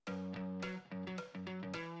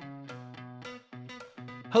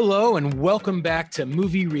Hello and welcome back to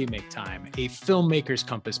Movie Remake Time, a Filmmaker's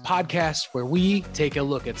Compass podcast where we take a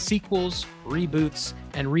look at sequels, reboots,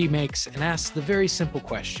 and remakes and ask the very simple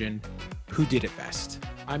question, who did it best?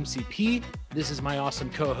 I'm CP. This is my awesome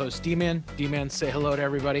co-host D-Man. D-Man, say hello to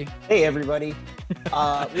everybody. Hey, everybody.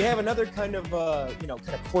 We have another kind of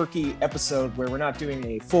quirky episode where we're not doing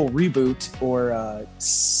a full reboot or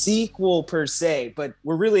sequel per se, but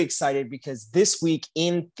we're really excited because this week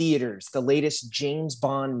in theaters, the latest James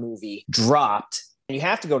Bond movie dropped. And you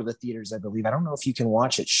have to go to the theaters, I believe. I don't know if you can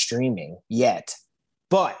watch it streaming yet,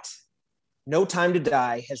 but No Time to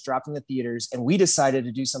Die has dropped in the theaters, and we decided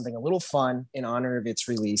to do something a little fun in honor of its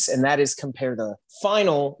release, and that is compare the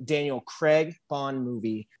final Daniel Craig Bond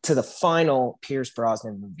movie to the final Pierce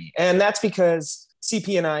Brosnan movie. And that's because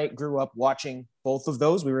CP and I grew up watching both of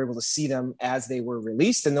those. We were able to see them as they were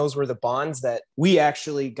released, and those were the Bonds that we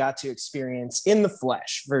actually got to experience in the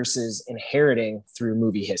flesh versus inheriting through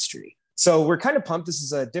movie history. So we're kind of pumped. This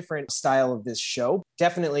is a different style of this show.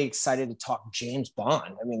 Definitely excited to talk James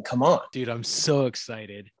Bond. I mean, come on. Dude, I'm so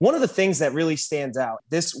excited. One of the things that really stands out,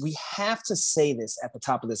 we have to say this at the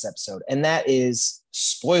top of this episode, and that is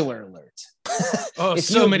spoiler alert. Oh,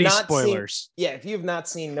 so many spoilers. If you have not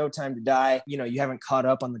seen No Time to Die, you haven't caught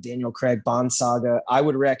up on the Daniel Craig Bond saga, I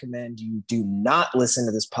would recommend you do not listen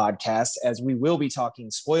to this podcast as we will be talking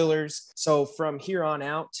spoilers. So from here on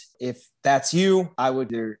out, if that's you, I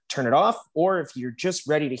would either turn it off, or if you're just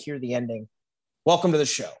ready to hear the ending, welcome to the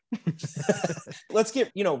show. Let's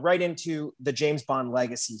get, right into the James Bond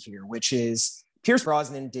legacy here, which is Pierce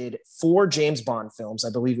Brosnan did 4 James Bond films. I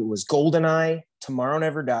believe it was GoldenEye, Tomorrow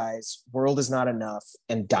Never Dies, World Is Not Enough,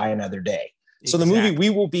 and Die Another Day. So the movie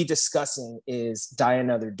we will be discussing is Die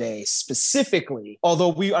Another Day specifically,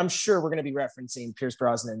 although I'm sure we're going to be referencing Pierce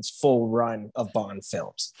Brosnan's full run of Bond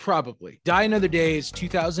films. Probably. Die Another Day is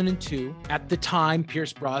 2002. At the time,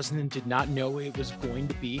 Pierce Brosnan did not know it was going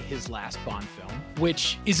to be his last Bond film,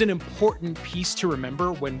 which is an important piece to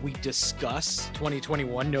remember when we discuss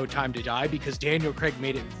 2021 No Time to Die, because Daniel Craig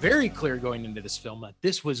made it very clear going into this film that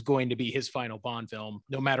this was going to be his final Bond film,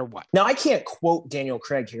 no matter what. Now, I can't quote Daniel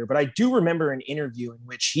Craig here, but I do remember an interview in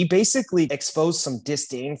which he basically exposed some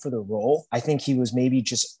disdain for the role. I think he was maybe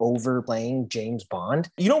just overplaying James Bond.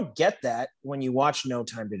 You don't get that when you watch No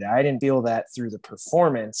Time to Die. I didn't feel that through the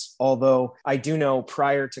performance, although I do know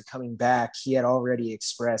prior to coming back, he had already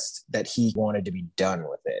expressed that he wanted to be done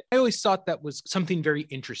with it. I always thought that was something very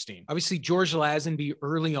interesting. Obviously, George Lazenby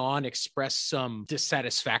early on expressed some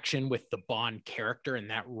dissatisfaction with the Bond character in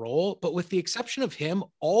that role, but with the exception of him,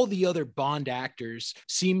 all the other Bond actors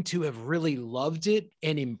seem to have really loved it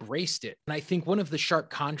and embraced it. And I think one of the sharp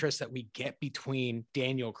contrasts that we get between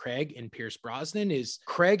Daniel Craig and Pierce Brosnan is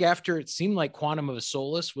Craig, after it seemed like Quantum of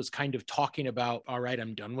Solace, was kind of talking about, all right,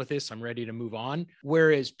 I'm done with this, I'm ready to move on.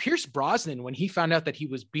 Whereas Pierce Brosnan, when he found out that he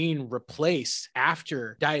was being replaced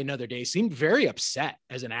after Die Another Day, seemed very upset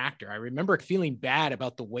as an actor. I remember feeling bad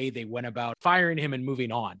about the way they went about firing him and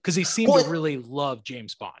moving on, because he seemed to really love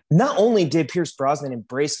James Bond. Not only did Pierce Brosnan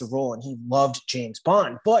embrace the role and he loved James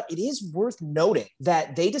Bond, but it is worth noting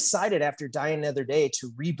that they decided after Die Another Day to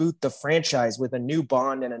reboot the franchise with a new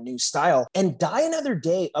Bond and a new style. And Die Another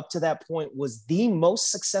Day, up to that point, was the most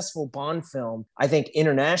successful Bond film, I think,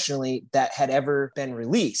 internationally that had ever been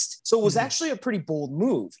released. So it was actually a pretty bold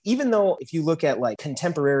move, even though if you look at like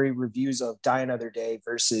contemporary reviews of Die Another Day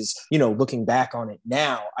versus, looking back on it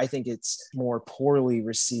now, I think it's more poorly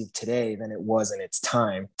received today than it was in its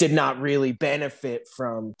time. Did not really benefit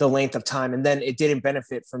from the length of time. And then it didn't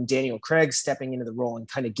benefit from Daniel Craig stepping into the role and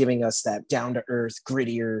kind of giving us that down-to-earth,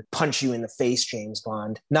 grittier, punch you in the face James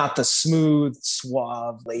Bond, not the smooth,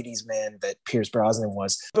 suave ladies' man that Pierce Brosnan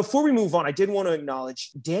was. Before we move on, I did want to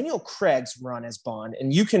acknowledge Daniel Craig's run as Bond,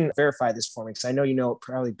 and you can verify this for me because I know you know it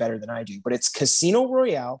probably better than I do, but it's Casino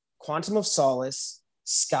Royale, Quantum of Solace,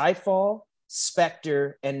 Skyfall,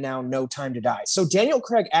 Spectre, and now No Time to Die. So Daniel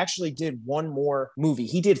Craig actually did one more movie.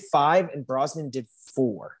 He did 5 and Brosnan did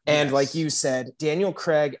 4. And like you said, Daniel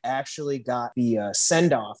Craig actually got the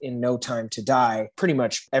send-off in No Time to Die. Pretty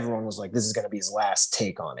much everyone was like, this is going to be his last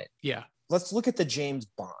take on it. Yeah. Let's look at the James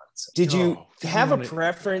Bonds. Did you have a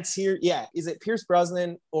preference here? Yeah. Is it Pierce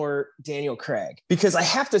Brosnan or Daniel Craig? Because I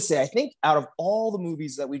have to say, I think out of all the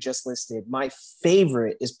movies that we just listed, my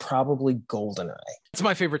favorite is probably GoldenEye. It's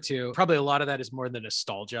my favorite too. Probably a lot of that is more the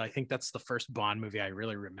nostalgia. I think that's the first Bond movie I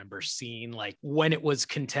really remember seeing, like when it was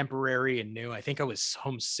contemporary and new. I think I was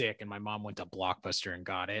homesick and my mom went to Blockbuster and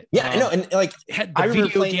got it. Yeah, I know. And like, I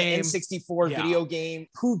remember playing game. the N64 video game.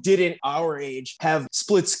 Who didn't, our age, have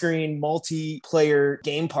split screen multiplayer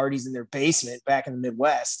game parties parties in their basement back in the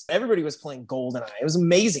Midwest. Everybody was playing GoldenEye. It was an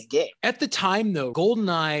amazing game. At the time, though,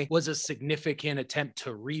 GoldenEye was a significant attempt to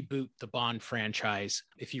reboot the Bond franchise.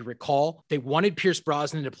 If you recall, they wanted Pierce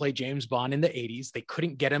Brosnan to play James Bond in the 80s. They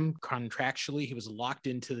couldn't get him contractually. He was locked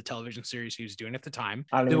into the television series he was doing at the time.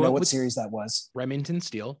 I don't even know what series that was. Remington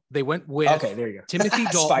Steele. They went with there you go. Timothy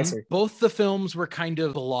Dalton. Both the films were kind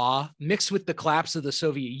of blah, mixed with the collapse of the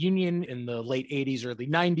Soviet Union in the late 80s, early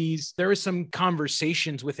 90s. There was some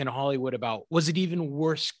conversations within Hollywood about, was it even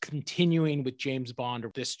worth continuing with James Bond,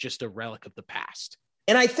 or this just a relic of the past?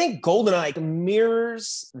 And I think GoldenEye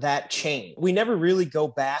mirrors that change. We never really go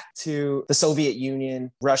back to the Soviet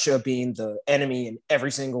Union, Russia being the enemy in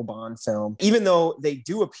every single Bond film, even though they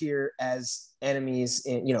do appear as enemies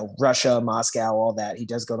in, Russia, Moscow, all that. He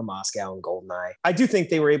does go to Moscow in GoldenEye. I do think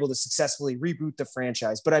they were able to successfully reboot the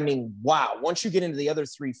franchise, but I mean, wow, once you get into the other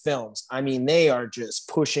three films, I mean, they are just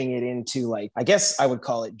pushing it into, like, I guess I would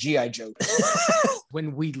call it G.I. Joe.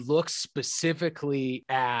 When we look specifically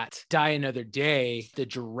at Die Another Day, the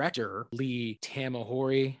director, Lee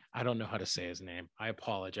Tamahori, I don't know how to say his name. I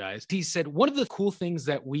apologize. He said, one of the cool things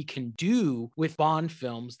that we can do with Bond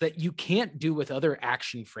films that you can't do with other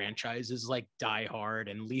action franchises like Die Hard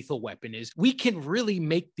and Lethal Weapon is we can really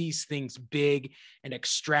make these things big and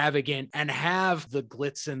extravagant and have the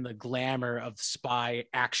glitz and the glamour of spy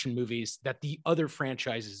action movies that the other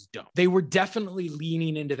franchises don't. They were definitely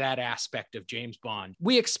leaning into that aspect of James Bond.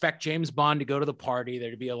 We expect James Bond to go to the party,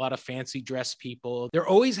 there to be a lot of fancy dress people. There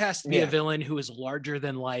always has to be a villain who is larger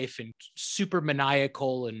than life and super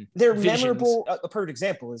maniacal, and they're memorable. A perfect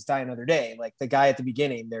example is Die Another Day. Like the guy at the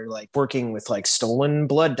beginning, they're like working with like stolen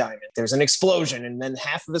blood diamond. There's an explosion and then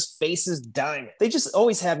half of his face is diamond. They just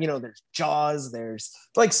always have, there's Jaws, there's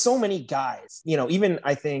like so many guys, even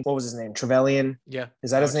I think, what was his name? Trevelyan. Yeah.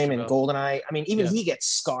 Is that his name in GoldenEye? I mean, even he gets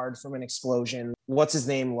scarred from an explosion. What's his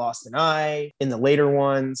name? Lost an eye in the later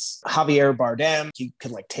ones. Javier Bardem, you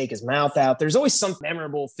could like take his mouth out. There's always some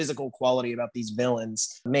memorable physical quality about these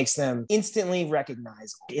villains. Makes them instantly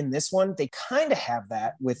recognizable. In this one, they kind of have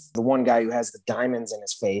that with the one guy who has the diamonds in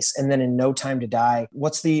his face. And then in No Time to Die,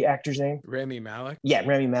 what's the actor's name? Rami Malek. Yeah,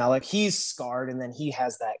 Rami Malek. He's scarred, and then he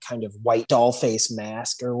has that kind of white doll face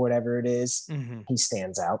mask or whatever it is. Mm-hmm. He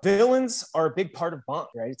stands out. Villains are a big part of Bond,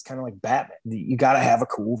 right? It's kind of like Batman. You got to have a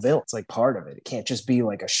cool villain. It's like part of it. It can't just be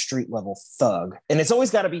like a street level thug. And it's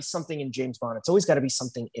always got to be something in James Bond. It's always got to be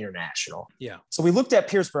something international. Yeah. So we looked at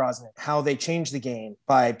Pierce Brosnan, how they changed the game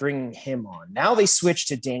by bringing him on. Now they switch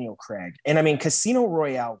to Daniel Craig. And I mean, Casino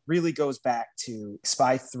Royale really goes back to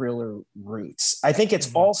spy thriller roots. I think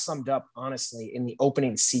it's all summed up, honestly, in the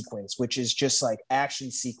opening sequence, which is just like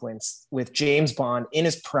action sequence with James Bond in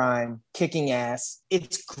his prime, kicking ass.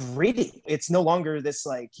 It's gritty. It's no longer this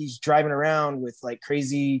like he's driving around with like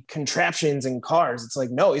crazy contraptions and cars. It's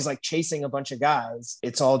like, no, he's like chasing a bunch of guys.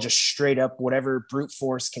 It's all just straight up whatever brute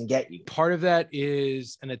force can get you. Part of that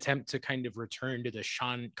is an attempt to kind of return to the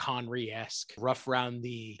Sean Connery-esque rough around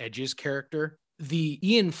the edges character. The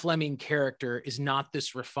Ian Fleming character is not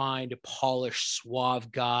this refined, polished,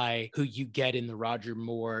 suave guy who you get in the Roger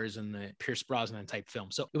Moores and the Pierce Brosnan type film.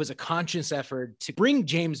 So it was a conscious effort to bring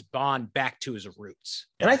James Bond back to his roots.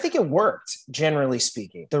 And I think it worked, generally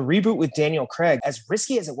speaking. The reboot with Daniel Craig, as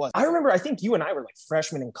risky as it was, I remember, I think you and I were like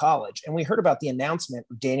freshmen in college, and we heard about the announcement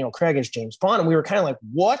of Daniel Craig as James Bond, and we were kind of like,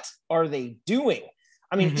 what are they doing?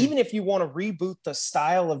 I mean, even if you want to reboot the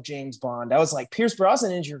style of James Bond, I was like, Pierce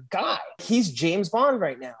Brosnan is your guy. He's James Bond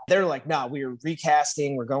right now. They're like, nah, we're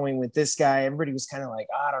recasting. We're going with this guy. Everybody was kind of like,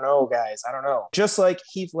 I don't know, guys. I don't know. Just like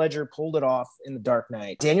Heath Ledger pulled it off in The Dark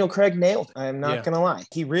Knight. Daniel Craig nailed it. I'm not going to lie.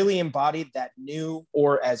 He really embodied that new,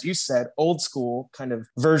 or as you said, old school kind of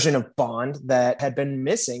version of Bond that had been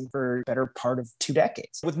missing for a better part of 2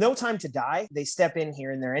 decades. With No Time to Die, they step in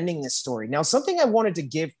here and they're ending this story. Now, something I wanted to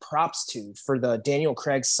give props to for the Daniel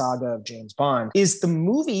Craig saga of James Bond is the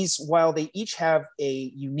movies, while they each have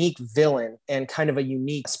a unique villain and kind of a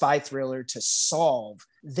unique spy thriller to solve,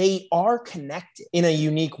 they are connected in a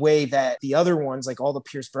unique way that the other ones, like all the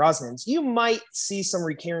Pierce Brosnans, you might see some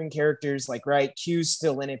recurring characters like, right, Q's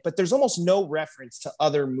still in it, but there's almost no reference to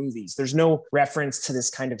other movies. There's no reference to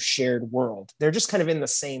this kind of shared world. They're just kind of in the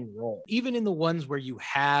same role. Even in the ones where you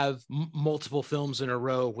have multiple films in a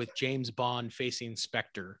row with James Bond facing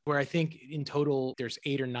Spectre, where I think in total there's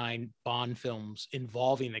 8 or 9 Bond films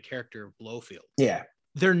involving the character of Blofeld. Yeah.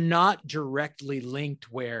 They're not directly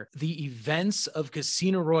linked, where the events of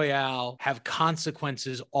Casino Royale have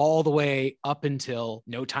consequences all the way up until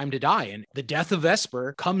No Time to Die. And the death of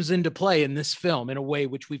Vesper comes into play in this film in a way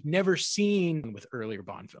which we've never seen with earlier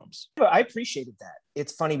Bond films. But I appreciated that.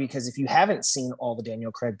 it's funny because if you haven't seen all the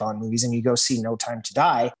Daniel Craig Bond movies and you go see No Time to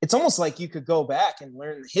Die, it's almost like you could go back and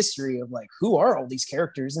learn the history of like, who are all these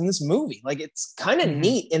characters in this movie? Like, it's kind of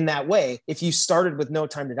neat in that way. If you started with No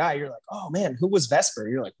Time to Die, you're like, oh man, who was Vesper?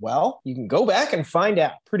 You're like, well, you can go back and find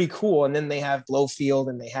out. Pretty cool. And then they have Blofeld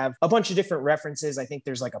and they have a bunch of different references. I think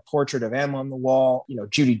there's like a portrait of M on the wall, you know,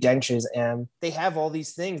 Judi Dench's M. They have all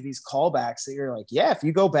these things, these callbacks that you're like, yeah, if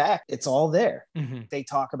you go back, it's all there. They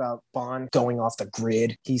talk about Bond going off the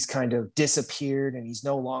grid. He's kind of disappeared and he's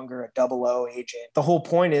no longer a 00 agent. The whole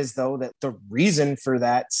point is, though, that the reason for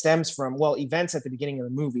that stems from, well, events at the beginning of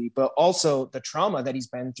the movie, but also the trauma that he's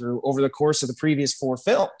been through over the course of the previous 4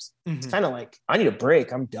 films. It's kind of like, I need a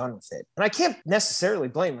break. I'm done with it. And I can't necessarily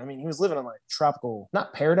blame him. I mean, he was living on like tropical,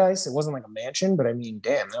 not paradise. It wasn't like a mansion, but I mean,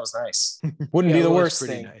 damn, that was nice. Wouldn't be the worst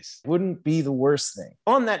thing. Nice. Wouldn't be the worst thing.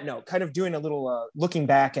 On that note, kind of doing a little looking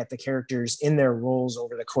back at the characters in their roles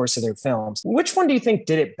over the course of their films, which one do you think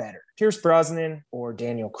did it better? Pierce Brosnan or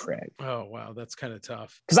Daniel Craig? Oh, wow. That's kind of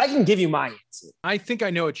tough. Because I can give you my answer. I think I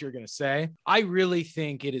know what you're going to say. I really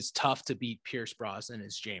think it is tough to beat Pierce Brosnan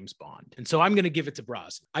as James Bond. And so I'm going to give it to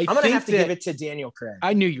Brosnan. I'm going to have to give it to Daniel Craig.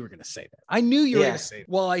 I knew you were going to say that. I knew you were going to say that.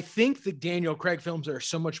 Well, I think the Daniel Craig films are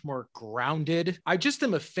so much more grounded. I just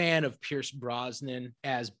am a fan of Pierce Brosnan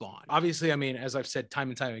as Bond. Obviously, I mean, as I've said time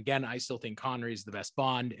and time again, I still think Connery is the best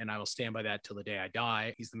Bond, and I will stand by that till the day I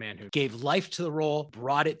die. He's the man who gave life to the role,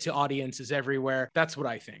 brought it to audiences everywhere. That's what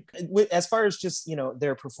I think. As far as just, you know,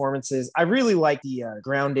 their performances, I really like the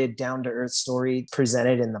grounded, down-to-earth story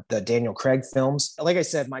presented in the Daniel Craig films. Like I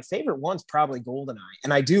said, my favorite one's probably GoldenEye,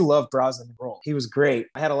 and I do love Brosnan's role. He was great.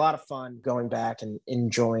 I had a lot of fun going back and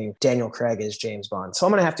enjoying Daniel Craig as James Bond. So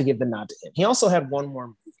I'm going to have to give the nod to him. He also had one more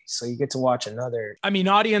movie, so you get to watch another. I mean,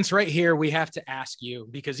 audience, right here, we have to ask you,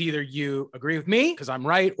 because either you agree with me because I'm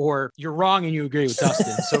right, or you're wrong and you agree with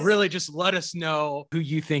Dustin. So really just let us know who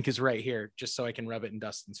you think is right here, just so I can rub it in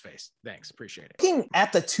Dustin's face. Thanks. Appreciate it. Looking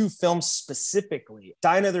at the 2 films specifically,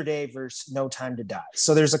 Die Another Day versus No Time to Die.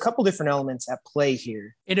 So there's a couple different elements at play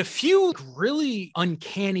here. And a few really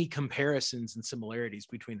uncanny comparisons and similarities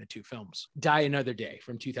between the 2 films. Die Another Day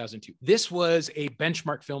from 2002. This was a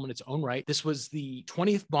benchmark film in its own right. This was the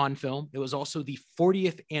 20th Bond film. It was also the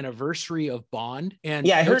 40th anniversary of Bond. And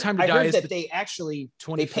yeah, I heard that they actually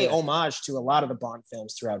they pay homage to a lot of the Bond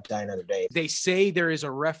films throughout Die Another Day. They say there is a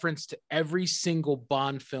reference to every single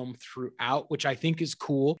Bond film throughout, which I think is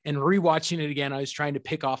cool. And rewatching it again, I was trying to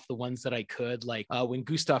pick off the ones that I could, like when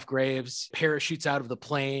Gustav Graves parachutes out of the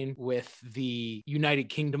plane with the United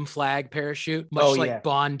Kingdom flag parachute, much like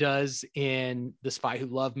Bond does in The Spy Who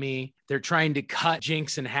Loved Me. They're trying to cut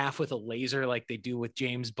Jinx in half with a laser like they do with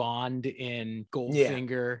James Bond in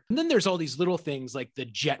Goldfinger. And then there's all these little things like the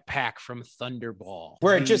jetpack from Thunderball.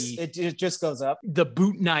 Where it just goes up. The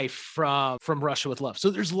boot knife from Russia with Love. So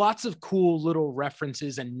there's lots of cool little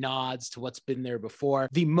references and nods to what's been there before.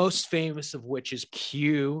 The most famous of which is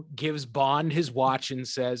Q gives Bond his watch and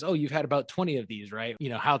says, oh, you've had about 20 of these, right? You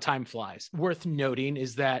know, how time flies. Worth noting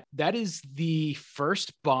is that is the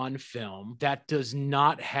first Bond film that does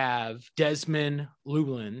not have Desmond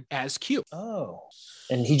Llewellyn as Q. Oh,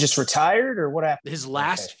 and he just retired, or what happened? His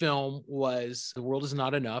last film was The World Is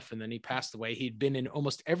Not Enough, and then he passed away. He'd been in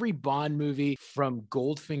almost every Bond movie from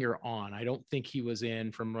Goldfinger on. I don't think he was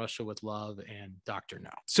in From Russia with Love and Dr. No.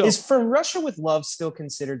 So is From Russia with Love still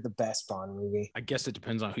considered the best Bond movie? I guess it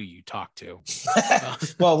depends on who you talk to.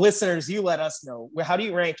 Well, listeners, you let us know. How do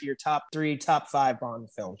you rank your top 3, top 5 Bond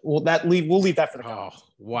films? We'll leave that for the comments. Oh,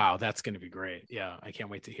 wow. That's going to be great. Yeah, I can't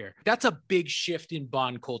wait to hear. That's a big shift in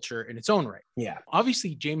Bond culture in its own right. Yeah.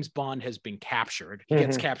 Obviously, James Bond has been captured. He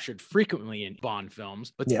gets captured frequently in Bond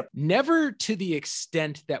films, but never to the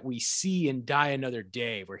extent that we see in Die Another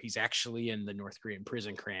Day, where he's actually in the North Korean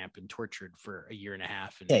prison camp and tortured for a year and a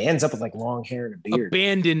half. And he ends up with like long hair and a beard.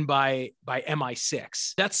 Abandoned by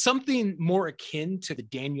MI6. That's something more akin to the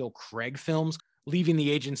Daniel Craig films, leaving the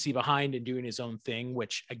agency behind and doing his own thing,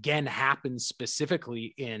 which again happens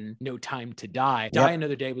specifically in No Time to Die. Die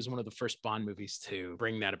Another Day was one of the first Bond movies to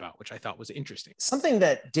bring that about, which I thought was interesting. Something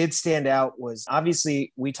that did stand out was,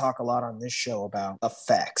 obviously we talk a lot on this show about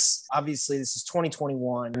effects. Obviously this is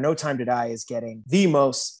 2021. No Time to Die is getting the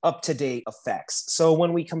most up-to-date effects. So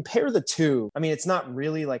when we compare the two, I mean, it's not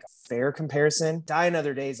really like a fair comparison. Die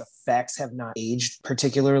Another Day's effects have not aged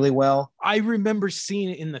particularly well. I remember seeing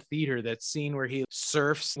it in the theater, that scene where he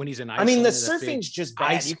surfs when he's in I mean, Iceland. the surfing's just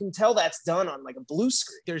bad. ice- You can tell that's done on like a blue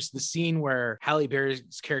screen. There's the scene where Halle Berry's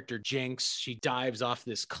character Jinx, she dives off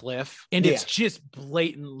this cliff and it's just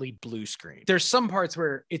blatantly blue screen. There's some parts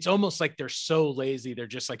where it's almost like they're so lazy. They're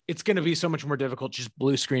just like, it's going to be so much more difficult. Just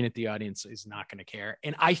blue screen it. The audience is not going to care.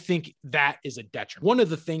 And I think that is a detriment. One of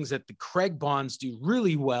the things that the Craig Bonds do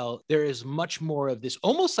really well, there is much more of this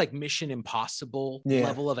almost like Mission Impossible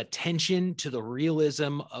level of attention to the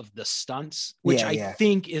realism of the stunts, which I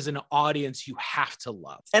think is an audience you have to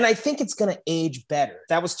love. And I think it's going to age better.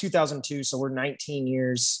 That was 2002, so we're 19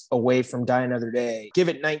 years away from Die Another Day. Give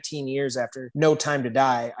it 19 years after No Time to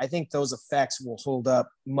Die. I think those effects will hold up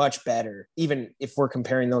much better. Even if we're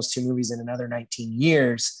comparing those two movies in another 19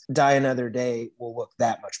 years, Die Another Day will look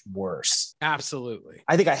that much worse. Absolutely.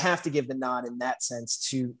 I think I have to give the nod in that sense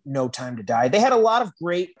to No Time to Die. They had a lot of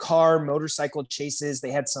great motorcycle chases.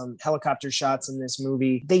 They had some helicopter shots in this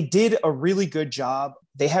movie. They did a really good job.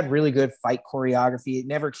 They had really good fight choreography. It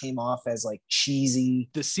never came off as like cheesy.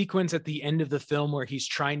 The sequence at the end of the film where he's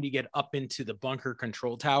trying to get up into the bunker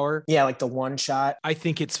control tower. Yeah, like the one shot. I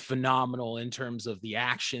think it's phenomenal in terms of the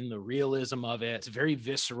action, the realism of it. It's very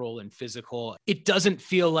visceral and physical. It doesn't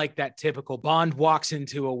feel like that typical Bond walks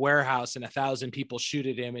into a warehouse and 1,000 people shoot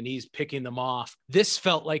at him and he's picking them off. This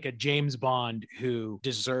felt like a James Bond who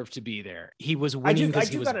deserved to be there. He was winning because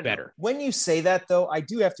he was better. When you say that, though, I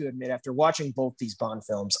do have to admit, after watching both these Bond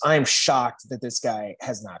films, I am shocked that this guy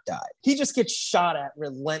has not died. He just gets shot at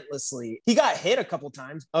relentlessly. He got hit a couple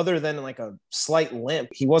times, other than like a slight limp.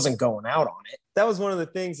 He wasn't going out on it. That was one of the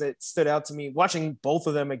things that stood out to me watching both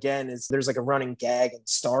of them again. Is there's like a running gag in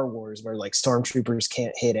Star Wars where like stormtroopers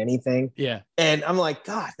can't hit anything. Yeah. And I'm like,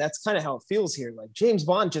 God, that's kind of how it feels here. Like James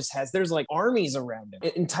Bond just there's like armies around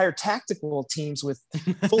him, entire tactical teams with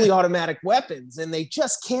fully automatic weapons, and they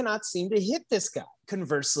just cannot seem to hit this guy.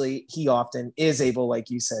 Conversely, he often is able, like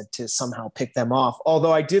you said, to somehow pick them off.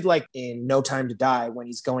 Although I did like in No Time to Die when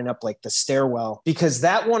he's going up like the stairwell, because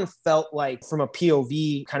that one felt like from a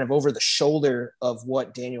POV kind of over the shoulder of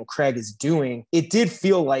what Daniel Craig is doing, it did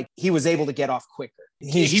feel like he was able to get off quicker.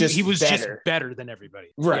 He was just better than everybody.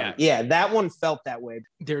 Right. Yeah, that one felt that way.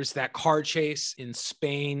 There's that car chase in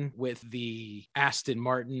Spain with the Aston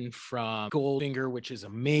Martin from Goldfinger, which is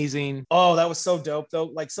amazing. Oh, that was so dope though.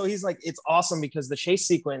 Like, so he's like, it's awesome because the chase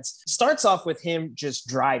sequence starts off with him just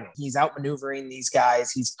driving. He's outmaneuvering these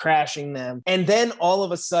guys. He's crashing them. And then all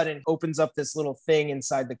of a sudden opens up this little thing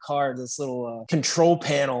inside the car, this little control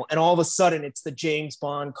panel. And all of a sudden it's the James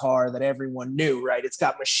Bond car that everyone knew, right? It's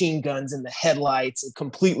got machine guns in the headlights.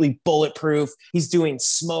 Completely bulletproof. He's doing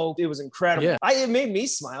smoke. It was incredible. Yeah. It made me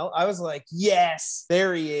smile. I was like, yes,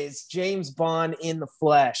 there he is. James Bond in the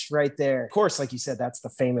flesh right there. Of course, like you said, that's the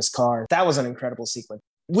famous car. That was an incredible sequence.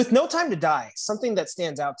 With No Time to Die, something that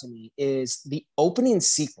stands out to me is the opening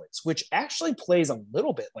sequence, which actually plays a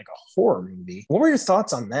little bit like a horror movie. What were your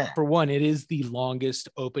thoughts on that? For one, it is the longest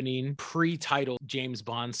opening pre-title James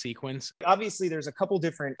Bond sequence. Obviously, there's a couple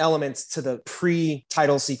different elements to the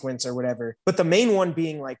pre-title sequence or whatever, but the main one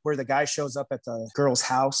being like where the guy shows up at the girl's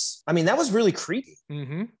house. I mean, that was really creepy.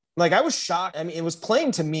 Mm-hmm. Like, I was shocked. I mean, it was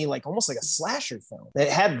playing to me like almost like a slasher film. It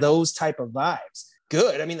had those type of vibes.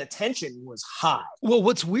 Good. I mean, the tension was high. Well,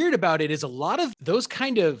 what's weird about it is a lot of those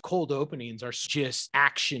kind of cold openings are just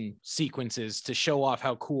action sequences to show off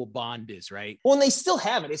how cool Bond is, right? Well, and they still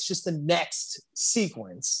have it. It's just the next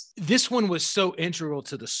sequence. This one was so integral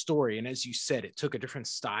to the story. And as you said, it took a different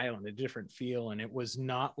style and a different feel. And it was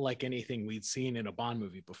not like anything we'd seen in a Bond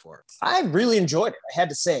movie before. I really enjoyed it. I had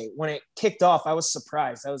to say, when it kicked off, I was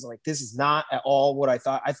surprised. I was like, this is not at all what I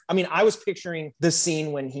thought. I mean, I was picturing the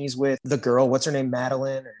scene when he's with the girl. What's her name?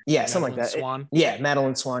 Madeline, something like that. Swan.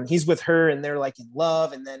 Madeline Swan. He's with her and they're like in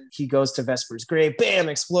love. And then he goes to Vesper's grave. Bam,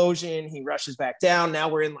 explosion. He rushes back down. Now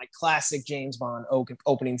we're in like classic James Bond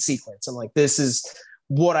opening sequence. I'm like, this is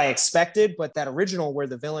what I expected. But that original where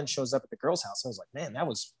the villain shows up at the girl's house, I was like, man, that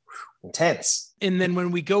was intense. And then when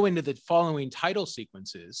we go into the following title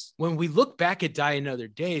sequences, when we look back at Die Another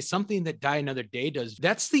Day, something that Die Another Day does,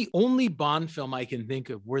 that's the only Bond film I can think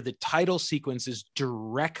of where the title sequence is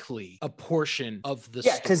directly a portion of the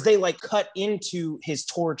story. Yeah, because they like cut into his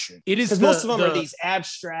torture. It is because most of them are these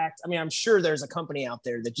abstract. I mean, I'm sure there's a company out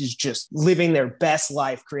there that is just living their best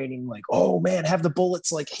life, creating like, oh man, have the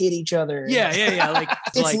bullets like hit each other. Yeah. Like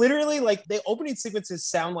it's like, literally like the opening sequences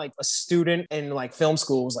sound like a student in like film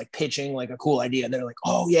school was like pitching pitching like a cool idea. They're like,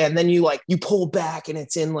 oh yeah. And then you pull back and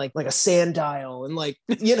it's in like a sand dial and like,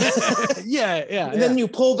 you know, yeah. And then you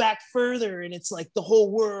pull back further and it's like the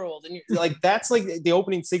whole world. And you're like, that's like the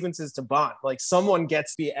opening sequences to Bond. Like someone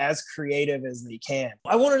gets to be as creative as they can.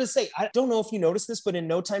 I wanted to say, I don't know if you noticed this, but in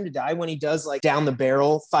No Time to Die, when he does like down the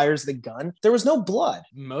barrel, fires the gun, there was no blood.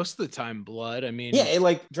 Most of the time blood. I mean, yeah, it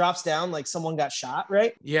like drops down like someone got shot,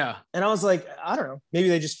 right? Yeah. And I was like, I don't know, maybe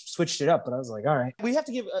they just switched it up, but I was like, all right. We have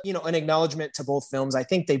to give, an acknowledgement to both films. I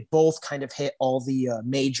think they both kind of hit all the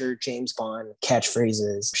major James Bond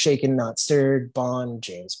catchphrases. Shaken, not stirred, Bond,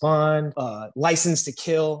 James Bond. License to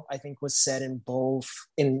Kill, I think was said in both.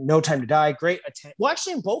 In No Time to Die, great attempt. Well,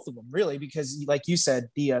 actually in both of them, really, because like you said,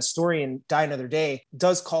 the story in Die Another Day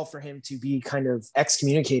does call for him to be kind of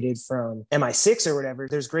excommunicated from MI6 or whatever.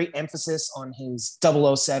 There's great emphasis on his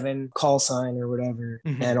 007 call sign or whatever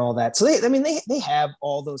and all that. So they have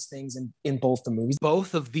all those things in both the movies.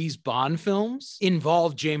 Both of these Bond films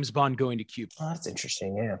involve James Bond going to Cuba. Oh, that's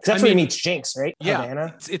interesting. Yeah. That's where he meets Jinx, right? Yeah.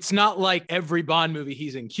 Havana. It's not like every Bond movie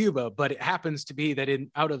he's in Cuba, but it happens to be that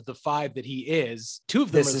out of the 5 that he is, 2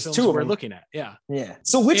 of them are the films we're looking at. Yeah. Yeah.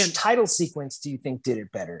 So which title sequence do you think did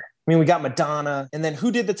it better? I mean, we got Madonna, and then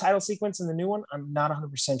who did the title sequence in the new one? I'm not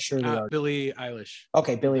 100% sure. Billie Eilish.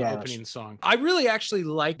 Okay, Billie Eilish. Opening song. I really actually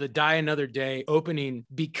like the Die Another Day opening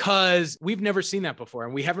because we've never seen that before,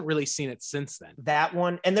 and we haven't really seen it since then. That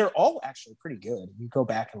one, and they're all actually pretty good. You go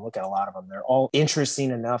back and look at a lot of them. They're all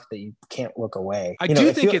interesting enough that you can't look away. I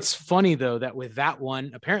do think it's funny, though, that with that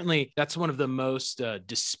one, apparently that's one of the most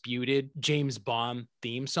disputed James Bond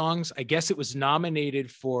theme songs. I guess it was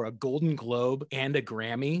nominated for a Golden Globe and a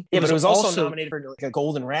Grammy. Yeah, but it was also nominated for like a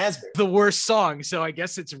Golden Raspberry. The worst song, so I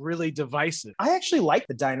guess it's really divisive. I actually like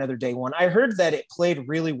the Die Another Day one. I heard that it played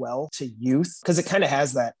really well to youth because it kind of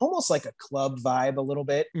has that almost like a club vibe a little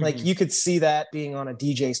bit. Like you could see that being on a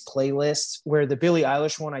DJ's playlist, where the Billie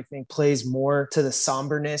Eilish one, I think, plays more to the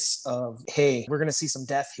somberness of, hey, we're going to see some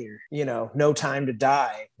death here. No Time to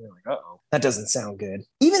Die. You're like, uh-oh, that doesn't sound good.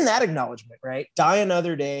 Even that acknowledgement, right? Die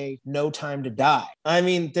Another Day, No Time to Die. I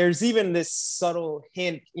mean, there's even this subtle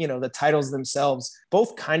hint, the titles themselves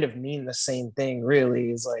both kind of mean the same thing, really.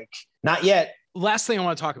 Is like, not yet. Last thing I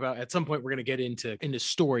want to talk about, at some point we're going to get into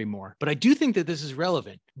story more, but I do think that this is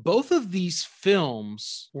relevant. Both of these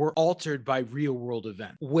films were altered by real world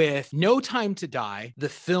events. With No Time to Die, the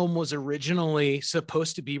film was originally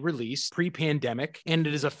supposed to be released pre-pandemic, and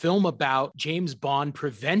it is a film about James Bond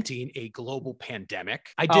preventing a global pandemic.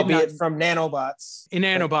 Albeit from nanobots. In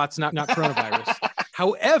nanobots, not coronavirus.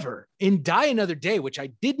 However, in Die Another Day, which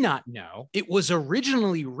I did not know, it was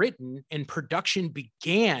originally written and production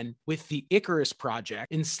began with the Icarus project.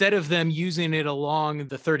 Instead of them using it along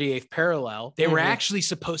the 38th parallel, they were actually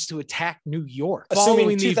supposed to attack New York.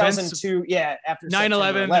 Assuming 2002, after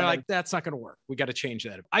 9/11, they're like, that's not going to work. We got to change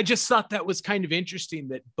that. I just thought that was kind of interesting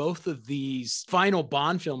that both of these final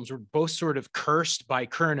Bond films were both sort of cursed by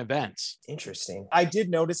current events. Interesting. I did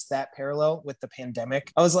notice that parallel with the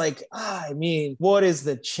pandemic. I was like, what is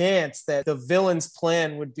the chance that the villain's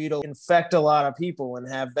plan would be to infect a lot of people and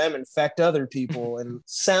have them infect other people? And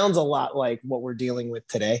sounds a lot like what we're dealing with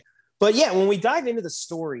today. But yeah, when we dive into the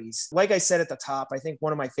stories, like I said at the top, I think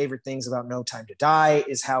one of my favorite things about No Time to Die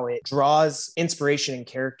is how it draws inspiration in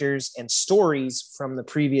characters and stories from the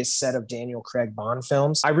previous set of Daniel Craig Bond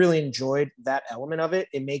films. I really enjoyed that element of it.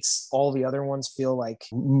 It makes all the other ones feel like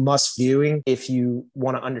must viewing if you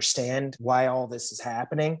want to understand why all this is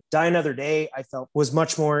happening. Die Another Day, I felt was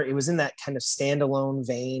much more, it was in that kind of standalone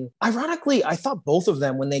vein. Ironically, I thought both of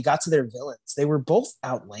them, when they got to their villains, they were both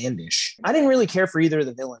outlandish. I didn't really care for either of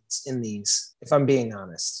the villains in these, if I'm being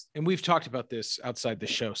honest. And we've talked about this outside the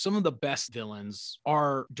show. Some of the best villains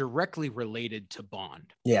are directly related to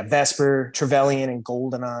Bond. Yeah, Vesper, Trevelyan, and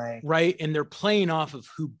GoldenEye. Right, and they're playing off of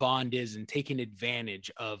who Bond is and taking advantage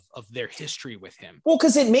of their history with him. Well,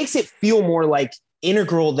 because it makes it feel more like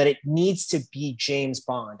integral that it needs to be James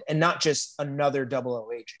Bond and not just another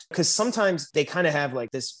 00 agent. Because sometimes they kind of have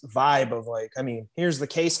like this vibe of like, here's the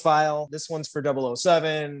case file. This one's for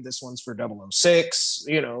 007. This one's for 006.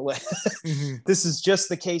 This is just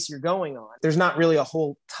the case you're going on. There's not really a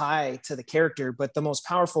whole tie to the character, but the most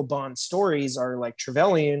powerful Bond stories are like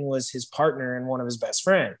Trevelyan was his partner and one of his best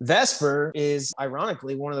friends. Vesper is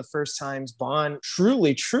ironically one of the first times Bond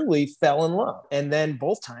truly fell in love. And then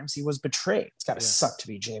both times he was betrayed. It's got a must suck to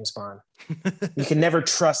be James Bond. You can never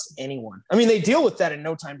trust anyone. I mean, they deal with that in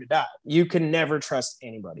No Time to Die. You can never trust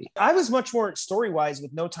anybody. I was much more story-wise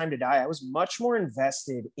with No Time to Die. I was much more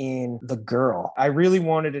invested in the girl. I really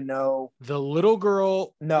wanted to know the little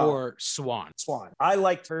girl or Swan. Swan. I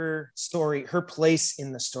liked her story, her place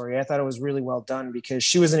in the story. I thought it was really well done because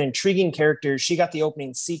she was an intriguing character. She got the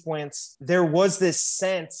opening sequence. There was this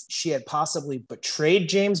sense she had possibly betrayed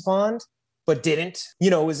James Bond, but didn't.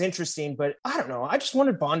 It was interesting, but I don't know. I just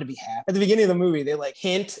wanted Bond to be happy. At the beginning of the movie, they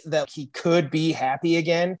hint that he could be happy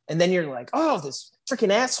again. And then you're like, oh, this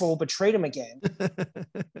freaking asshole betrayed him again.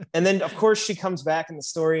 And then, of course, she comes back in the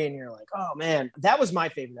story and you're like, oh, man, that was my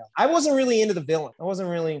favorite. I wasn't really into the villain. I wasn't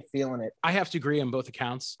really feeling it. I have to agree on both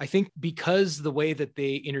accounts. I think because the way that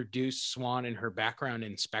they introduced Swan and her background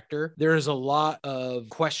in Spectre, there's a lot of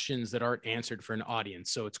questions that aren't answered for an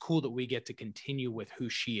audience. So it's cool that we get to continue with who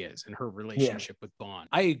she is and her relationship with Bond.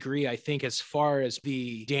 I agree. I think as far as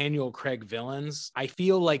the Daniel Craig villains, I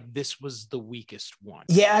feel like this was the weakest one.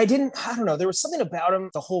 Yeah, I don't know. There was something about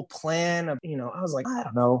him, the whole plan of, I was like, I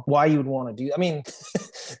don't know why you would want to do. I mean,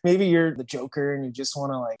 maybe you're the Joker and you just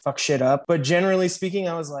want to fuck shit up. But generally speaking,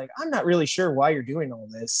 I was like, I'm not really sure why you're doing all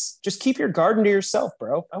this. Just keep your garden to yourself,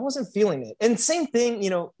 bro. I wasn't feeling it. And same thing,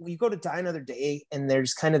 you go to Die Another Day and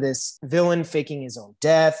there's kind of this villain faking his own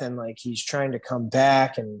death and he's trying to come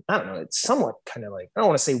back. And I don't know, it's somewhat kind of I don't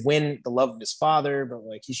want to say win the love of his father, but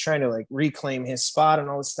he's trying to reclaim his spot and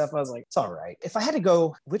all this stuff. I was like, it's all right. If I had to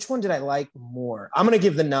go, which one did I like more? I'm going to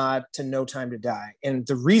give the nod to No Time to Die. And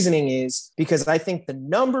the reasoning is because I think the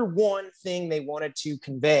number one thing they wanted to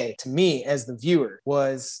convey to me as the viewer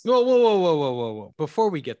was... Whoa. Before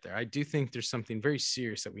we get there, I do think there's something very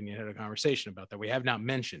serious that we need to have a conversation about that we have not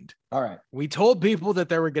mentioned. All right. We told people that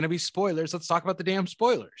there were going to be spoilers. Let's talk about the damn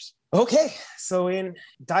spoilers. Okay, so in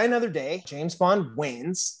Die Another Day, James Bond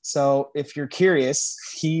wins. So if you're curious,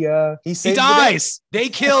 he dies. They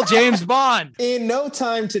kill James Bond. In No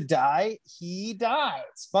Time to Die, he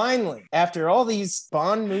dies. Finally, after all these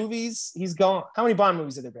Bond movies, he's gone. How many Bond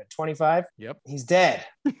movies have there been? 25? Yep. He's dead.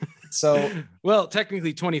 So, well,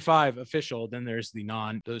 technically 25 official. Then there's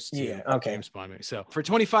those two James Bond movies. So for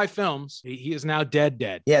 25 films, he is now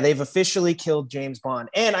dead. Yeah, they've officially killed James Bond.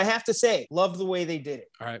 And I have to say, love the way they did it.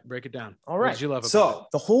 All right, break it down. All right. What did you love about it?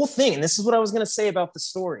 The whole thing, and this is what I was going to say about the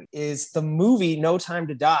story, is the movie No Time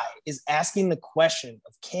to Die is asking the question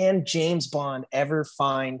of, can James Bond ever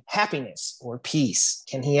find happiness or peace?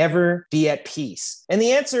 Can he ever be at peace? And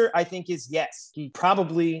the answer, I think, is yes, he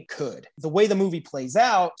probably could. The way the movie plays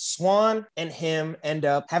out, Swan and him end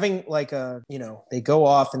up having they go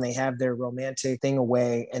off and they have their romantic thing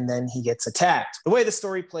away, and then he gets attacked. The way the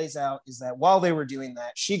story plays out is that while they were doing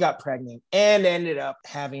that, she got pregnant and ended up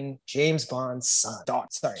having James Bond's daughter.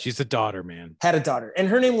 Sorry. She's a daughter, man. Had a daughter. And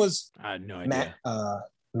her name was... I had no idea.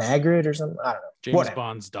 Margaret or something. I don't know. James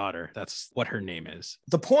Bond's daughter. That's what her name is.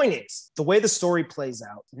 The point is, the way the story plays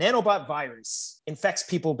out, nanobot virus infects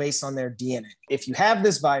people based on their DNA. If you have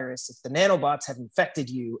this virus, if the nanobots have infected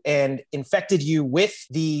you and infected you with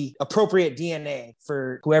the appropriate DNA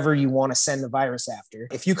for whoever you want to send the virus after,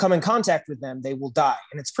 if you come in contact with them, they will die.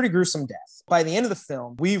 And it's pretty gruesome death. By the end of the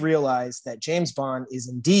film, we realize that James Bond is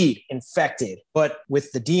indeed infected, but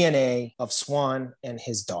with the DNA of Swan and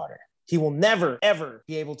his daughter. He will never, ever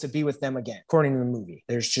be able to be with them again, according to the movie.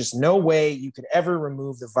 There's just no way you could ever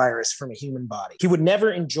remove the virus from a human body. He would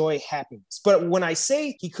never enjoy happiness. But when I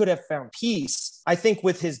say he could have found peace, I think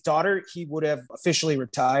with his daughter, he would have officially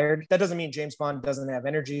retired. That doesn't mean James Bond doesn't have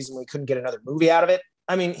energies and we couldn't get another movie out of it.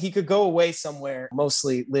 I mean, he could go away somewhere,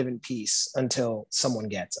 mostly live in peace until someone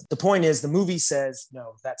gets him. The point is, the movie says,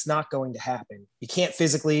 no, that's not going to happen. You can't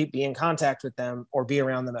physically be in contact with them or be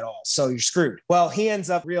around them at all. So you're screwed. Well, he ends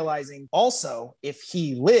up realizing also, if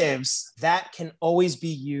he lives, that can always be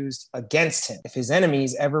used against him. If his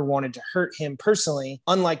enemies ever wanted to hurt him personally,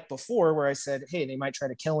 unlike before where I said, hey, they might try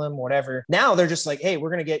to kill him, whatever. Now they're just like, hey, we're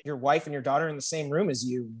going to get your wife and your daughter in the same room as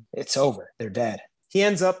you. It's over. They're dead. He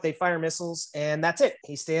ends up, they fire missiles, and that's it.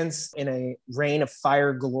 He stands in a rain of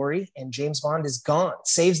fire glory, and James Bond is gone.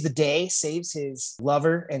 Saves the day, saves his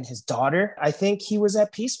lover and his daughter. I think he was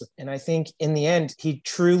at peace with it. And I think in the end, he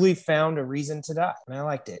truly found a reason to die. And I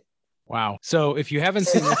liked it. Wow. So if you haven't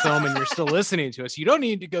seen the film and you're still listening to us, you don't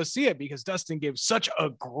need to go see it because Dustin gave such a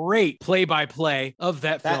great play-by-play of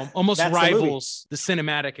that film. Almost rivals the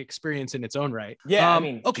cinematic experience in its own right. Yeah,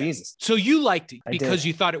 okay. Jesus. So you liked it because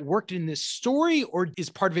you thought it worked in this story, or is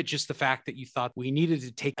part of it just the fact that you thought we needed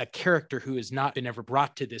to take a character who has not been ever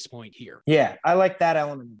brought to this point here? Yeah, I like that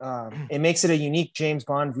element. It makes it a unique James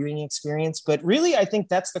Bond viewing experience, but really I think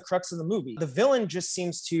that's the crux of the movie. The villain just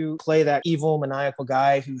seems to play that evil, maniacal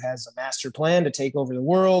guy who has a master plan to take over the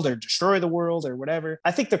world or destroy the world or whatever.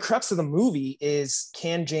 I think the crux of the movie is,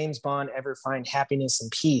 can James Bond ever find happiness and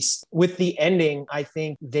peace? With the ending, I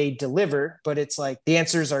think they deliver, but it's like the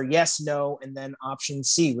answers are yes, no, and then option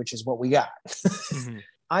C, which is what we got. Mm-hmm.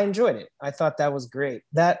 I enjoyed it. I thought that was great.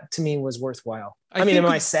 That to me was worthwhile. I mean, am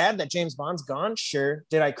I sad that James Bond's gone? Sure.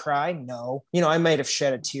 Did I cry? No. I might have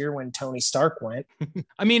shed a tear when Tony Stark went.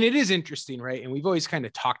 I mean, it is interesting, right? And we've always kind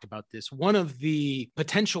of talked about this. One of the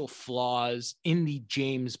potential flaws in the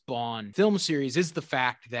James Bond film series is the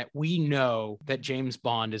fact that we know that James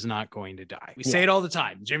Bond is not going to die. We say it all the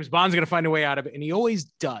time. James Bond's going to find a way out of it, and he always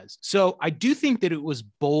does. So I do think that it was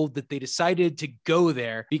bold that they decided to go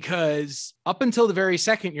there, because up until the very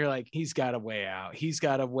second, you're like, he's got a way out. He's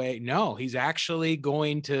got a way. No, he's actually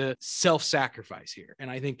going to self-sacrifice here. And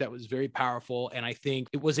I think that was very powerful. And I think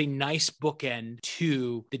it was a nice bookend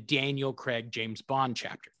to the Daniel Craig James Bond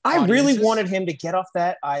chapter. I really wanted him to get off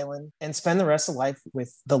that island and spend the rest of life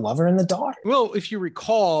with the lover and the daughter. Well, if you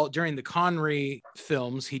recall, during the Connery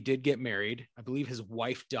films, he did get married. I believe his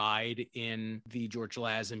wife died in the George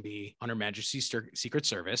Lazenby On Her Majesty's Secret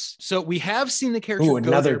Service. So we have seen the character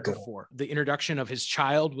go there before. The introduction of his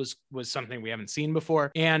child was something we haven't seen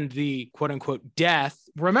before. And the quote unquote death.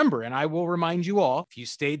 Remember, and I will remind you all, if you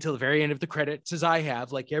stayed till the very end of the credits, as I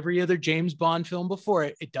have, like every other James Bond film before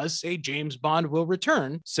it, it does say James Bond will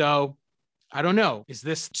return. So I don't know. Is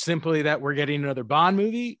this simply that we're getting another Bond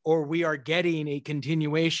movie, or we are getting a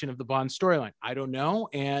continuation of the Bond storyline? I don't know.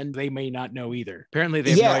 And they may not know either. Apparently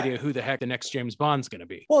they have no idea who the heck the next James Bond's going to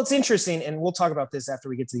be. Well, it's interesting. And we'll talk about this after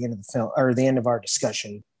we get to the end of the film, or the end of our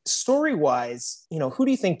discussion. Story-wise, who do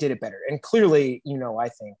you think did it better? And clearly, I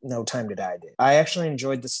think No Time to Die did. I actually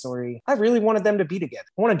enjoyed the story. I really wanted them to be together.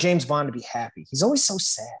 I wanted James Bond to be happy. He's always so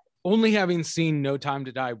sad. Only having seen No Time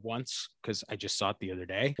to Die once, because I just saw it the other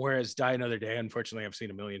day, whereas Die Another Day, unfortunately, I've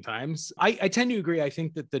seen a million times. I tend to agree. I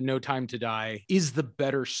think that the No Time to Die is the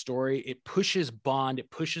better story. It pushes Bond.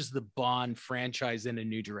 It pushes the Bond franchise in a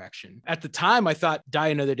new direction. At the time, I thought Die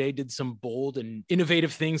Another Day did some bold and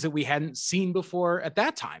innovative things that we hadn't seen before at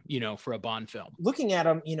that time, for a Bond film. Looking at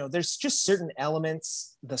them, there's just certain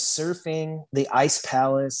elements, the surfing, the ice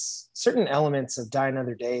palace, certain elements of Die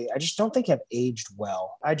Another Day, I just don't think have aged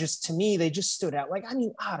well. To me, they just stood out. Like, I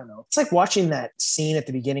mean, I don't know. It's like watching that scene at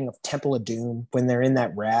the beginning of Temple of Doom when they're in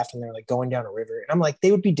that raft and they're like going down a river. And I'm like,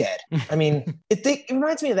 they would be dead. I mean, it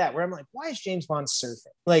reminds me of that, where I'm like, why is James Bond surfing?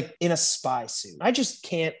 Like in a spy suit. I just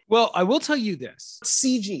can't. Well, I will tell you this.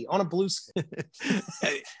 CG on a blue screen.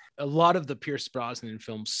 A lot of the Pierce Brosnan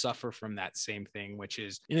films suffer from that same thing, which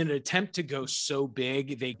is in an attempt to go so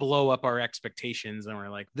big, they blow up our expectations, and we're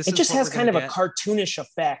like, this is. It just has kind of a cartoonish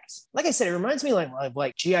effect. Like I said, it reminds me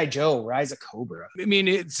like G.I. Joe, Rise of Cobra. I mean,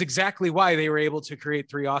 it's exactly why they were able to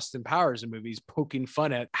create 3 Austin Powers movies, poking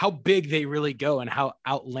fun at how big they really go and how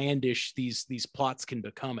outlandish these plots can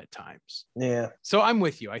become at times. Yeah. So I'm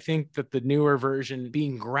with you. I think that the newer version,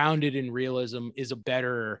 being grounded in realism, is a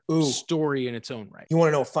better story in its own right. You want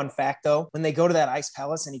to know a fun fact though? When they go to that ice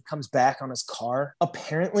palace and he comes back on his car,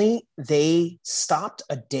 apparently they stopped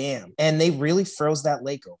a dam and they really froze that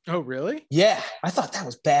lake open. Oh, really? Yeah. I thought that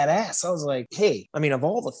was badass. I was like, hey, I mean, of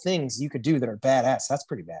all the things you could do that are badass, that's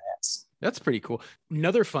pretty badass. That's pretty cool.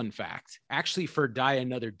 Another fun fact, actually, for Die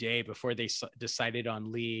Another Day, before they decided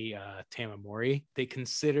on Lee Tamimori, they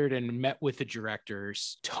considered and met with the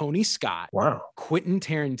directors Tony Scott, Quentin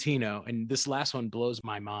Tarantino, and this last one blows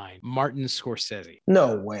my mind, Martin Scorsese.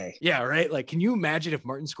 No way. Yeah, right? Like, can you imagine if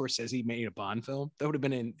Martin Scorsese made a Bond film? That would have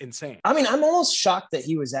been insane. I mean, I'm almost shocked that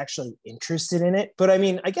he was actually interested in it, but I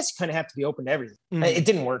mean, I guess you kind of have to be open to everything. It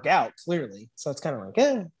didn't work out, clearly. So it's kind of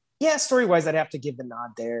like, yeah, story-wise, I'd have to give the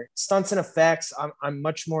nod there. Stunts and effects, I'm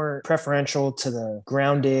much more preferential to the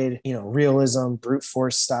grounded, realism, brute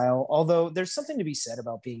force style. Although there's something to be said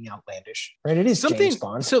about being outlandish, right? It is James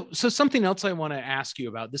Bond. So something else I want to ask you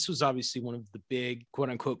about. This was obviously one of the big,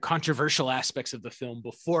 quote-unquote, controversial aspects of the film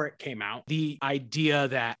before it came out. The idea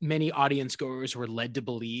that many audience goers were led to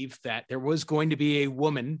believe that there was going to be a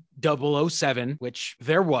woman, 007, which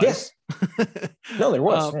there was. Yes. No, there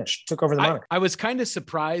was. She took over the moniker. I was kind of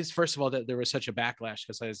surprised, first of all, that there was such a backlash,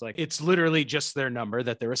 because I was like, it's literally just their number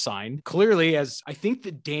that they're assigned. Clearly, as I think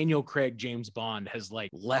that Daniel Craig James Bond has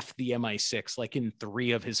left the MI6 in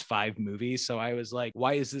 3 of his 5 movies. So I was like,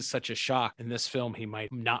 why is this such a shock? In this film, he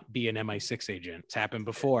might not be an MI6 agent. It's happened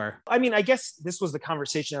before. I mean, I guess this was the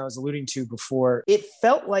conversation I was alluding to before. It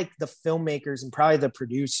felt like the filmmakers and probably the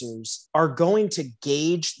producers are going to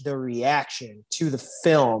gauge the reaction to the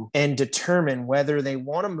film and determine whether they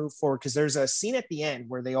want to move forward. Because there's a scene at the end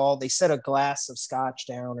where they set a glass of scotch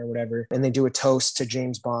down or whatever, and they do a toast to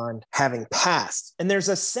James Bond having passed. And there's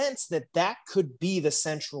a sense that that could be the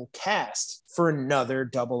central cast for another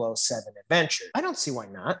 007 adventure. I don't see why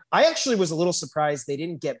not. I actually was a little surprised they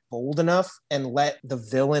didn't get bold enough and let the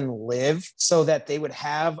villain live so that they would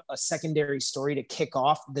have a secondary story to kick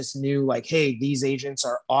off this new, like, hey, these agents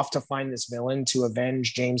are off to find this villain to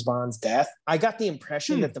avenge James Bond's death. I got the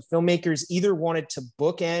impression that the filmmakers either wanted to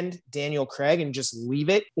bookend Daniel Craig and just leave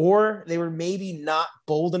it, or they were maybe not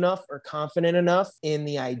bold enough or confident enough in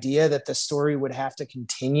the idea that the story would have to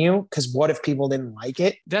continue, because what if people didn't like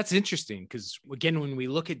it? That's interesting, because again, when we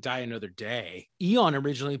look at Die Another Day, Eon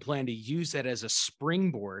originally planned to use that as a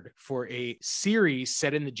springboard for a series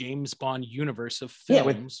set in the James Bond universe of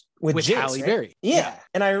films with Jinx, Halle right? Berry. Yeah.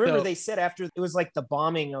 And I remember they said after it was like the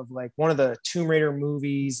bombing of like one of the Tomb Raider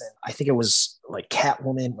movies, and I think it was like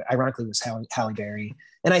Catwoman, ironically, was Halle Berry.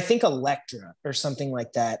 And I think Elektra or something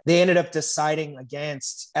like that. They ended up deciding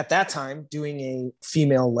against, at that time, doing a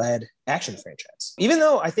female-led action franchise. Even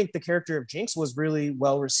though I think the character of Jinx was really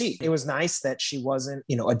well received. It was nice that she wasn't,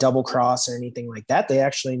 a double cross or anything like that. They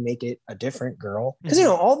actually make it a different girl. Because,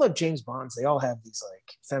 all the James Bonds, they all have these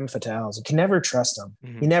like femme fatales. You can never trust them.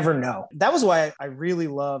 You never know. That was why I really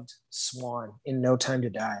loved Swan in No Time to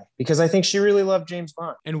Die, because I think she really loved James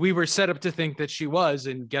Bond. And we were set up to think that she was,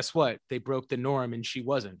 and guess what? They broke the norm and she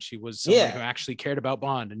wasn't. She was someone who actually cared about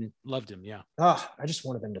Bond and loved him. Yeah. Oh, I just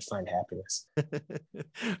wanted them to find happiness.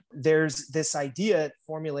 There's this idea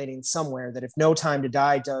formulating somewhere that if No Time to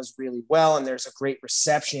Die does really well and there's a great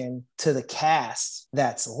reception to the cast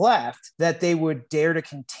that's left, that they would dare to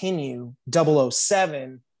continue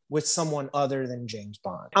 007 with someone other than James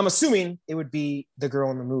Bond. I'm assuming it would be the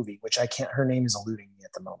girl in the movie, which her name is eluding me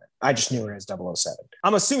at the moment. I just knew her as 007.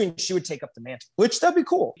 I'm assuming she would take up the mantle, which that'd be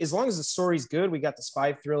cool. As long as the story's good, we got the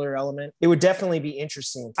spy thriller element. It would definitely be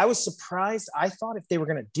interesting. I was surprised. I thought if they were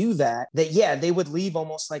going to do that, they would leave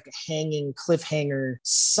almost like a hanging cliffhanger,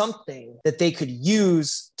 something that they could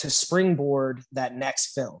use to springboard that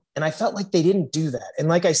next film. And I felt like they didn't do that. And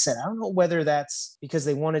like I said, I don't know whether that's because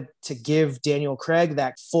they wanted to give Daniel Craig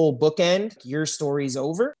that full bookend, your story's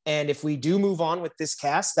over. And if we do move on with this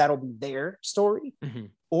cast, that'll be their story.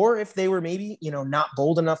 Or if they were maybe, not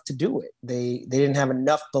bold enough to do it. They didn't have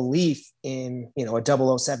enough belief in,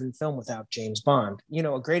 a 007 film without James Bond.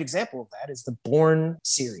 A great example of that is the Bourne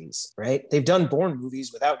series, right? They've done Bourne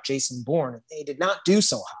movies without Jason Bourne, and they did not do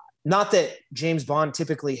so hot. Not that James Bond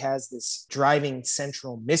typically has this driving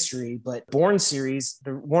central mystery, but Bourne series,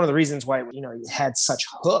 one of the reasons why it had such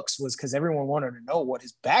hooks was because everyone wanted to know what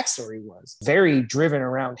his backstory was. Very driven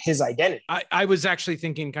around his identity. I was actually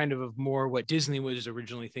thinking kind of more what Disney was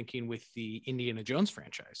originally thinking with the Indiana Jones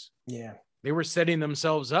franchise. Yeah. They were setting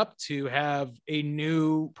themselves up to have a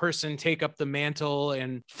new person take up the mantle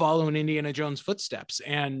and follow in Indiana Jones' footsteps.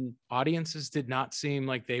 And audiences did not seem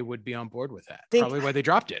like they would be on board with that. Probably why they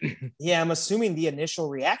dropped it. Yeah, I'm assuming the initial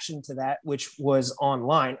reaction to that, which was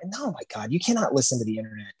online. And oh my God, you cannot listen to the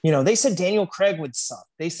internet. They said Daniel Craig would suck.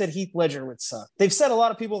 They said Heath Ledger would suck. They've said a lot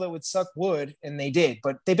of people that would suck would, and they did.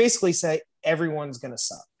 But they basically say, everyone's going to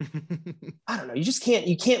suck. I don't know.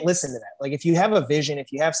 You can't listen to that. Like if you have a vision,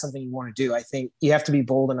 if you have something you want to do, I think you have to be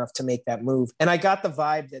bold enough to make that move. And I got the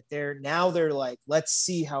vibe that they're like, let's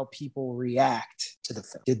see how people react to the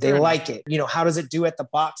film. Did they like it? How does it do at the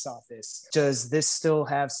box office? Does this still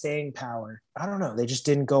have staying power? I don't know. They just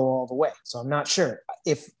didn't go all the way. So I'm not sure.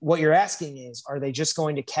 If what you're asking is, are they just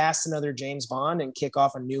going to cast another James Bond and kick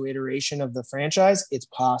off a new iteration of the franchise? It's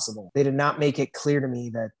possible. They did not make it clear to me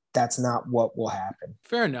that that's not what will happen.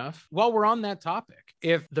 Fair enough. While we're on that topic,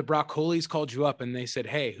 if the Broccolis called you up and they said,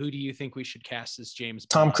 hey, who do you think we should cast as James Bond?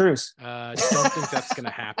 Tom Cruise. Don't think that's going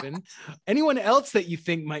to happen. Anyone else that you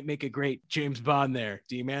think might make a great James Bond there,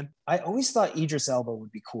 D-Man? I always thought Idris Elba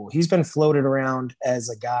would be cool. He's been floated around as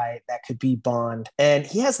a guy that could be Bond. And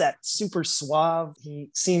he has that super suave. He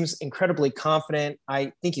seems incredibly confident.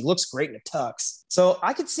 I think he looks great in a tux. So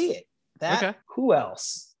I could see it. Who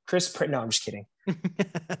else? Chris Pratt. No, I'm just kidding.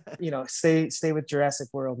 Stay with Jurassic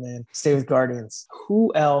World, man. Stay with Guardians.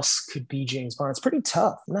 Who else could be James Bond? It's pretty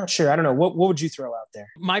tough. I'm not sure. I don't know. What would you throw out there?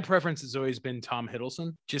 My preference has always been Tom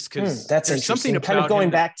Hiddleston, just because there's something about kind of going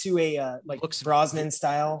back to a looks Brosnan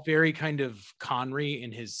style, very kind of Connery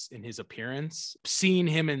in his appearance. Seeing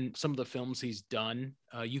him in some of the films he's done,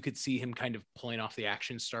 you could see him kind of pulling off the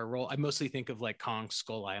action star role. I mostly think of like Kong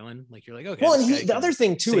Skull Island. Like you're like, okay. Well, and the other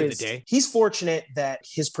thing too is day. He's fortunate that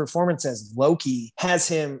his performance as Loki has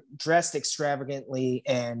him dressed extravagantly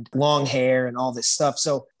and long hair and all this stuff.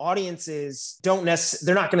 So audiences don't necessarily,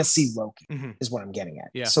 they're not going to see Loki, is what I'm getting at.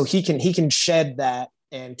 Yeah. So he can shed that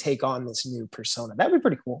and take on this new persona. That'd be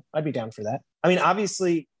pretty cool. I'd be down for that. I mean,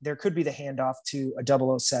 obviously, there could be the handoff to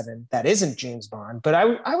a 007 that isn't James Bond, but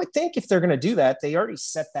I would think if they're going to do that, they already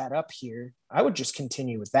set that up here. I would just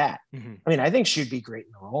continue with that. I mean, I think she'd be great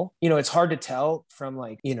in the role. You know, it's hard to tell from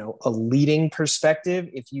like, you know, a leading perspective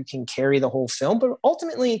if you can carry the whole film, but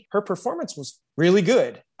ultimately her performance was really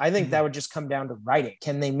good. I think that would just come down to writing.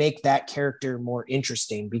 Can they make that character more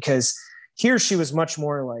interesting? Because here she was much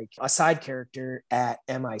more like a side character at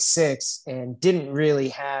MI6 and didn't really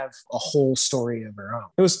have a whole story of her own.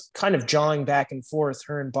 It was kind of jawing back and forth,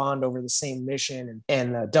 her and Bond over the same mission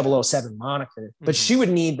and the 007 moniker. But she would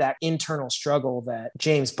need that internal struggle that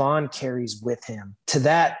James Bond carries with him. To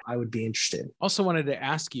that, I would be interested. Also wanted to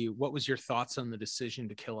ask you, what was your thoughts on the decision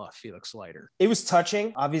to kill off Felix Leiter? It was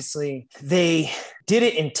touching. Obviously, they did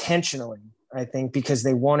it intentionally, I think, because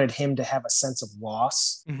they wanted him to have a sense of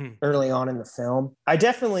loss early on in the film. I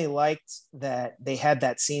definitely liked that they had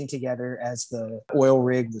that scene together as the oil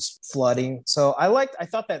rig was flooding. So I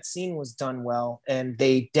thought that scene was done well. And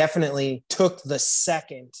they definitely took the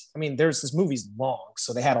second. I mean, this movie's long,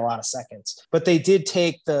 so they had a lot of seconds, but they did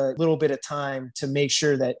take the little bit of time to make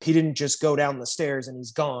sure that he didn't just go down the stairs and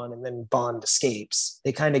he's gone and then Bond escapes.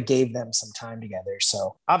 They kind of gave them some time together.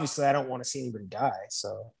 So obviously I don't want to see anybody die.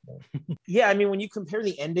 So yeah, I mean, when you compare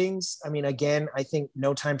the endings, I mean, again, I think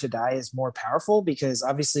No Time to Die is more powerful because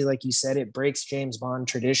obviously, like you said, it breaks James Bond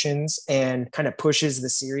traditions and kind of pushes the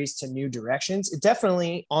series to new directions. It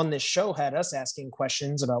definitely on this show had us asking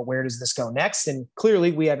questions about where does this go next? And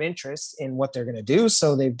clearly we have interest in what they're going to do.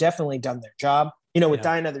 So they've definitely done their job. You know, with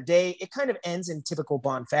Die Another Day, it kind of ends in typical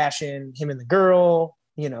Bond fashion, him and the girl,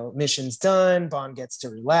 you know, mission's done, Bond gets to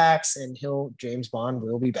relax and James Bond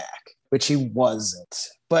will be back, which he wasn't,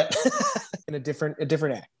 but in a different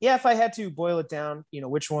act. Yeah, if I had to boil it down, you know,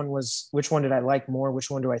 which one did I like more?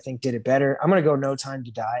 Which one do I think did it better? I'm going to go No Time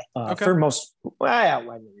to Die. For most, I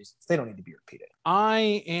outlined the reasons. They don't need to be repeated.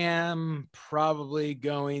 I am probably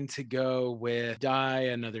going to go with Die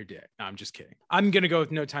Another Day. No, I'm just kidding. I'm going to go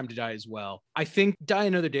with No Time to Die as well. I think Die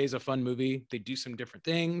Another Day is a fun movie. They do some different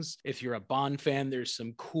things. If you're a Bond fan, there's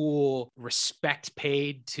some cool respect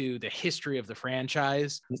paid to the history of the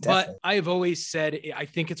franchise. Definitely. But I've always said, I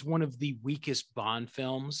think it's one of the weakest Bond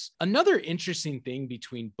films. Another interesting thing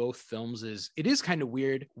between both films is it is kind of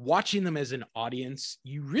weird watching them as an audience.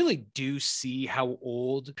 You really do see how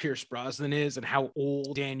old Pierce Brosnan is and how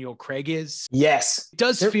old Daniel Craig is. Yes. It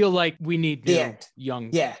does feel like we need new, young.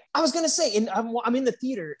 Yeah. I was going to say, and I'm in the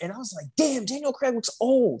theater and I was like, damn, Daniel Craig looks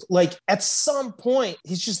old. Like at some point,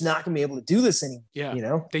 he's just not going to be able to do this anymore. Yeah. You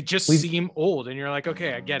know, they just seem old and you're like,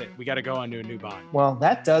 okay, I get it. We got to go on to a new Bond. Well,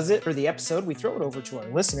 that does it for the episode. We throw it over to our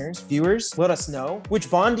listeners, viewers. Let us know which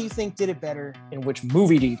Bond do you think did it better and which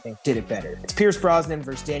movie do you think did it better? It's Pierce Brosnan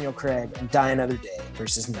versus Daniel Craig and Die Another Day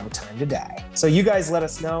versus No Time to Die. So you guys let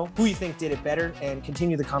us know who you think did it better and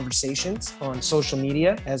continue the conversations on social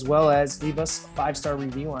media, as well as leave us a 5-star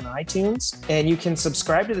review on iTunes. And you can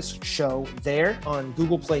subscribe to this show there on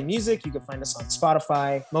Google Play Music. You can find us on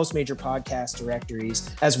Spotify, most major podcast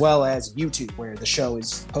directories, as well as YouTube, where the show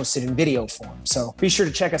is posted in video form. So be sure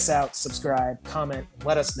to check us out, subscribe, comment, and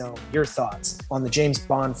let us know your thoughts on the James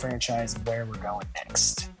Bond franchise and where we're going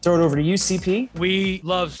next. Throw it over to you, CP. We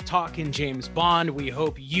love talking James Bond. We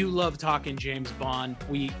hope you love talking James Bond.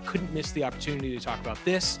 We couldn't miss the opportunity to talk about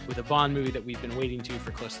this with a Bond movie that we've been waiting to for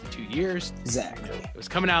close to 2 years. Exactly. It was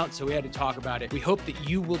coming out, so we had to talk about it. We hope that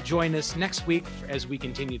you will join us next week as we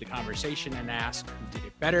continue the conversation and ask who did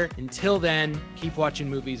it better. Until then, keep watching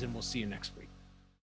movies and we'll see you next week.